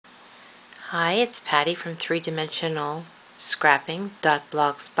Hi, it's Patty from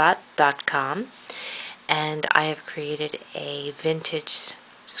 3dimensionalscrapping.blogspot.com, and I have created a vintage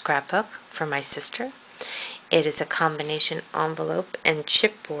scrapbook for my sister. It is a combination envelope and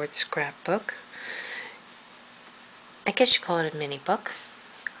chipboard scrapbook. I guess you call it a mini book,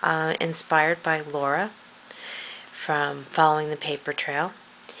 inspired by Laura from Following the Paper Trail.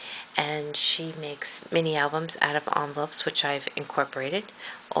 And she makes mini albums out of envelopes, which I've incorporated.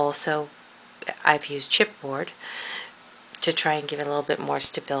 Also, I've used chipboard to try and give it a little bit more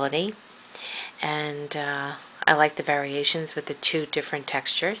stability, and I like the variations with the two different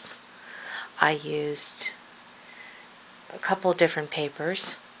textures. I used a couple different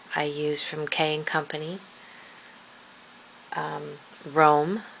papers. I used from K&Co,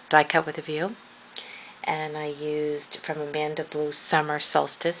 Rome, die cut with a view, and I used from Amanda Blue Summer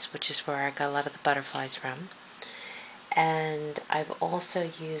Solstice, which is where I got a lot of the butterflies from. And I've also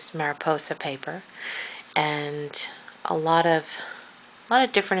used Mariposa paper and a lot of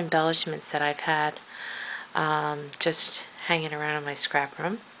different embellishments that I've had just hanging around in my scrap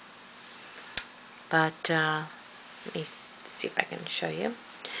room. But let me see if I can show you.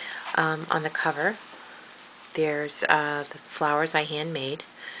 On the cover, there's the flowers I handmade.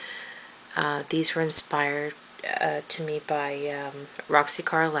 These were inspired to me by Roxy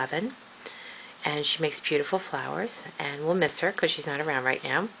Car 11, and she makes beautiful flowers, and we'll miss her because she's not around right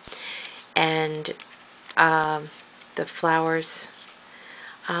now. And the flowers,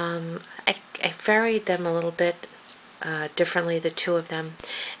 I varied them a little bit differently, the two of them,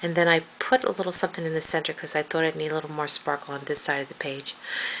 and then I put a little something in the center because I thought I'd need a little more sparkle on this side of the page.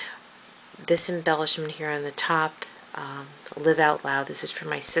 This embellishment here on the top, Live Out Loud, this is for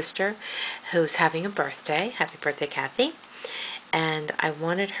my sister who's having a birthday. Happy birthday, Kathy. And I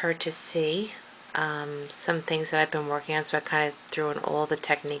wanted her to see some things that I've been working on, so I kind of threw in all the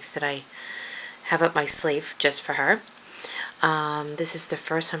techniques that I have up my sleeve just for her. This is the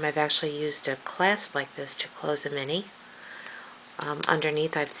first time I've actually used a clasp like this to close a mini.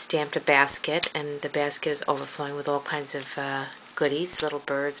 Underneath I've stamped a basket, and the basket is overflowing with all kinds of goodies, little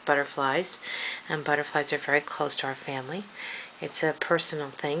birds, butterflies, and butterflies are very close to our family. It's a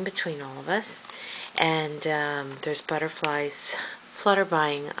personal thing between all of us, and there's butterflies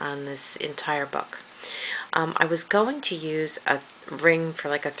flutterbying on this entire book. I was going to use a ring for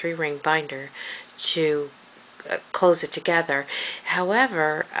like a 3-ring binder to close it together.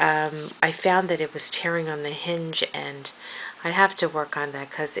 However, I found that it was tearing on the hinge, and I'd have to work on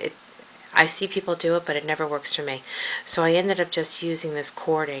that because I see people do it, but it never works for me. So I ended up just using this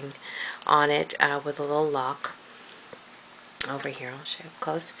cording on it with a little lock over here. I'll show you up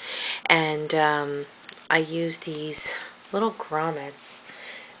close. And I used these little grommets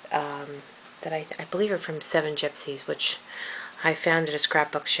that I believe are from Seven Gypsies, which I found at a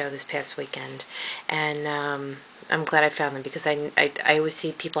scrapbook show this past weekend, and I'm glad I found them because I always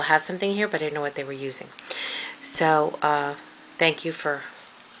see people have something here, but I didn't know what they were using. So thank you for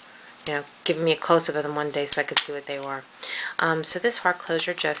giving me a close-up of them one day so I could see what they were. So this heart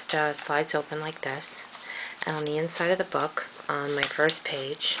closure just slides open like this, and on the inside of the book, on my first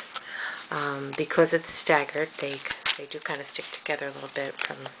page, because it's staggered, they do kind of stick together a little bit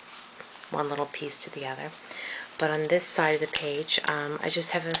from one little piece to the other. But on this side of the page, I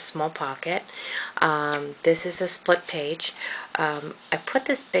just have a small pocket. This is a split page. I put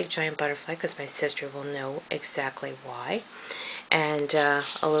this big giant butterfly because my sister will know exactly why. And a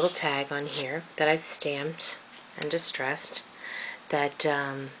little tag on here that I've stamped and distressed that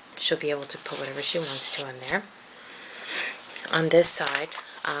she'll be able to put whatever she wants to in there. On this side,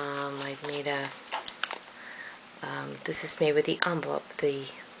 I've made a, this is made with the envelope, the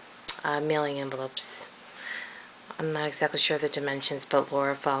mailing envelopes. I'm not exactly sure of the dimensions, but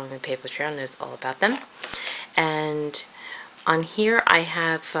Laura, Following the Paper Trail, knows all about them. And on here I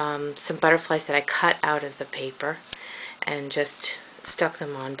have some butterflies that I cut out of the paper and just stuck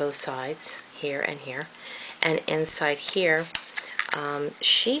them on both sides, here and here. And inside here,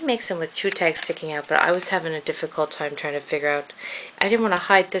 she makes them with 2 tags sticking out, but I was having a difficult time trying to figure out. I didn't want to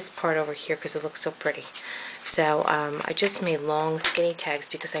hide this part over here because it looks so pretty. So I just made long skinny tags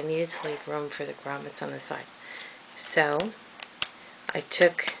because I needed to leave room for the grommets on the side. So I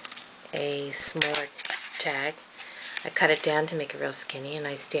took a smaller tag, I cut it down to make it real skinny, and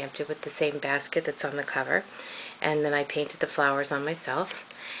I stamped it with the same basket that's on the cover, and then I painted the flowers on myself,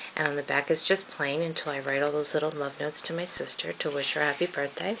 and on the back is just plain until I write all those little love notes to my sister to wish her happy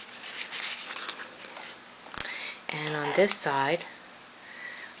birthday. And on this side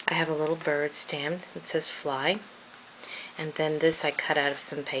I have a little bird stamped that says fly, and then this I cut out of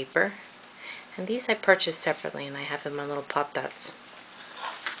some paper. And these I purchased separately, and I have them on little pop dots.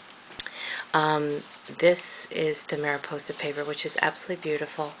 This is the Mariposa paper, which is absolutely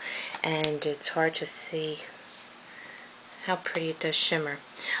beautiful, and it's hard to see how pretty it does shimmer.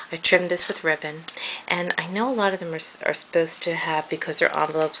 I trimmed this with ribbon, and I know a lot of them are supposed to have, because they're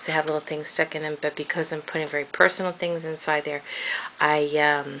envelopes, they have little things stuck in them, but because I'm putting very personal things inside there,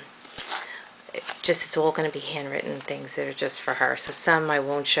 it's all going to be handwritten things that are just for her. So some I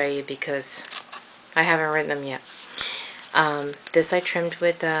won't show you because I haven't written them yet. This I trimmed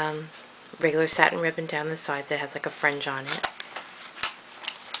with regular satin ribbon down the sides that has like a fringe on it.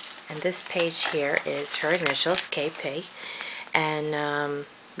 And this page here is her initials, KP, and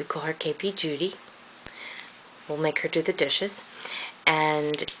we call her KP Judy. We'll make her do the dishes.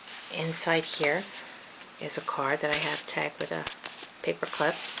 And inside here is a card that I have tagged with a paper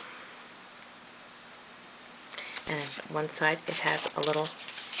clip. And one side it has a little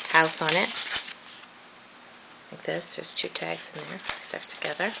house on it, like this. There's 2 tags in there stuck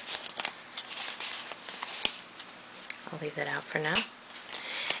together. I'll leave that out for now.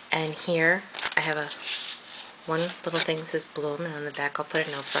 And here I have one little thing that says Bloom, and on the back I'll put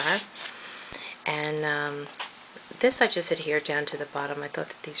a note for her. And this I just adhered down to the bottom. I thought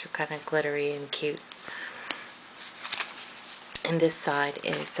that these were kind of glittery and cute. And this side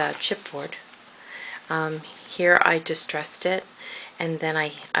is chipboard. Here I distressed it, and then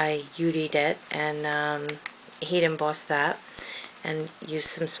I UD'd it and heat embossed that, and used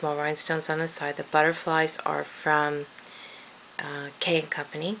some small rhinestones on the side. The butterflies are from K&Co,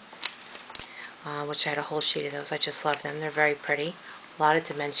 which I had a whole sheet of those. I just love them. They're very pretty. A lot of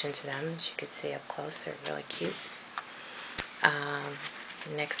dimension to them, as you can see up close. They're really cute.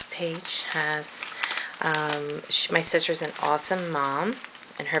 The next page has my sister's an awesome mom,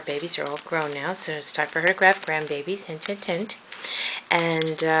 and her babies are all grown now, so it's time for her to grab grandbabies. Hint, hint, hint.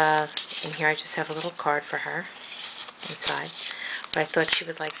 And in here I just have a little card for her inside. But I thought she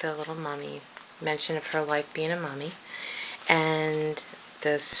would like the little mommy mention of her life being a mommy. And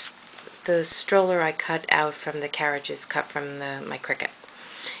the stroller I cut out from the carriages, cut from my Cricut.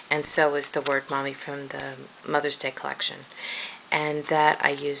 And so is the word mommy from the Mother's Day collection. And that I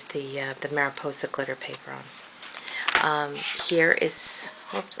used the Mariposa glitter paper on. Here is,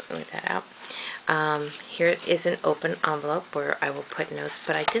 oops, let me leave that out. Here is an open envelope where I will put notes,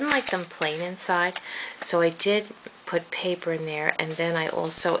 but I didn't like them plain inside, so I did put paper in there, and then I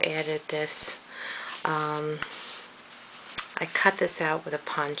also added this, I cut this out with a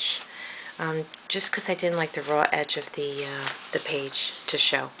punch, just because I didn't like the raw edge of the page to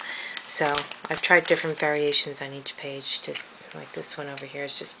show. So I've tried different variations on each page, just like this one over here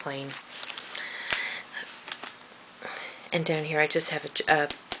is just plain. And down here I just have a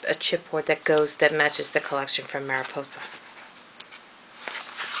chipboard that matches the collection from Mariposa.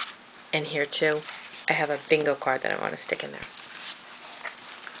 And here too I have a bingo card that I want to stick in there.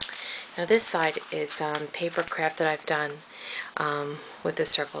 Now this side is paper craft that I've done with the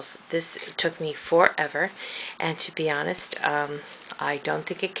circles. This took me forever, and to be honest, I don't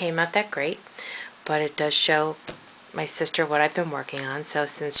think it came out that great, but it does show my sister what I've been working on. So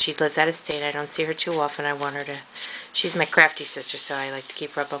since she lives out of state, I don't see her too often. I want her to, she's my crafty sister, so I like to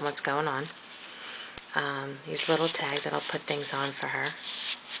keep her up on what's going on. Here's a little tag that I'll put things on for her.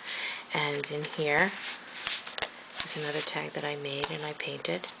 And in here is another tag that I made and I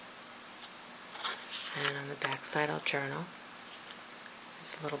painted. And on the back side I'll journal.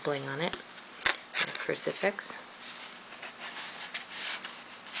 There's a little bling on it. And a crucifix.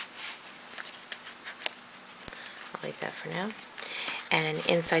 I'll leave that for now. And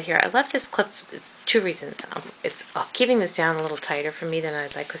inside here, I left this clip, 2 reasons. It's keeping this down a little tighter for me than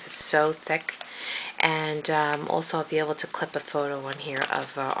I'd like because it's so thick. And also I'll be able to clip a photo on here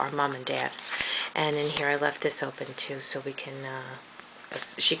of our mom and dad. And in here I left this open too, so we can,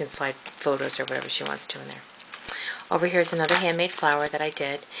 she can slide photos or whatever she wants to in there. Over here is another handmade flower that I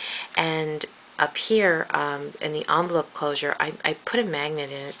did. And up here in the envelope closure, I put a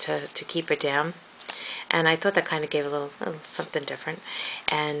magnet in it to keep it down. And I thought that kind of gave a little something different.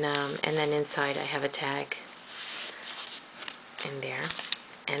 And then inside I have a tag in there.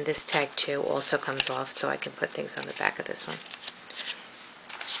 And this tag too also comes off, so I can put things on the back of this one.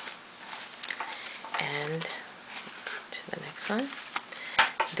 And to the next one.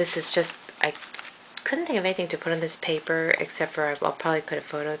 This is just, I couldn't think of anything to put on this paper except for I'll probably put a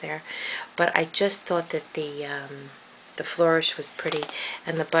photo there. But I just thought that the flourish was pretty,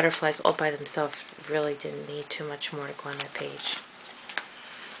 and the butterflies all by themselves really didn't need too much more to go on that page.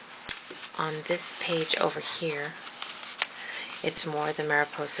 On this page over here, it's more the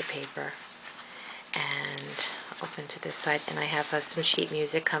Mariposa paper, and open to this side, and I have some sheet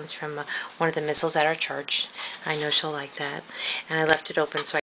music. Comes from one of the missals at our church. I know she'll like that, and I left it open so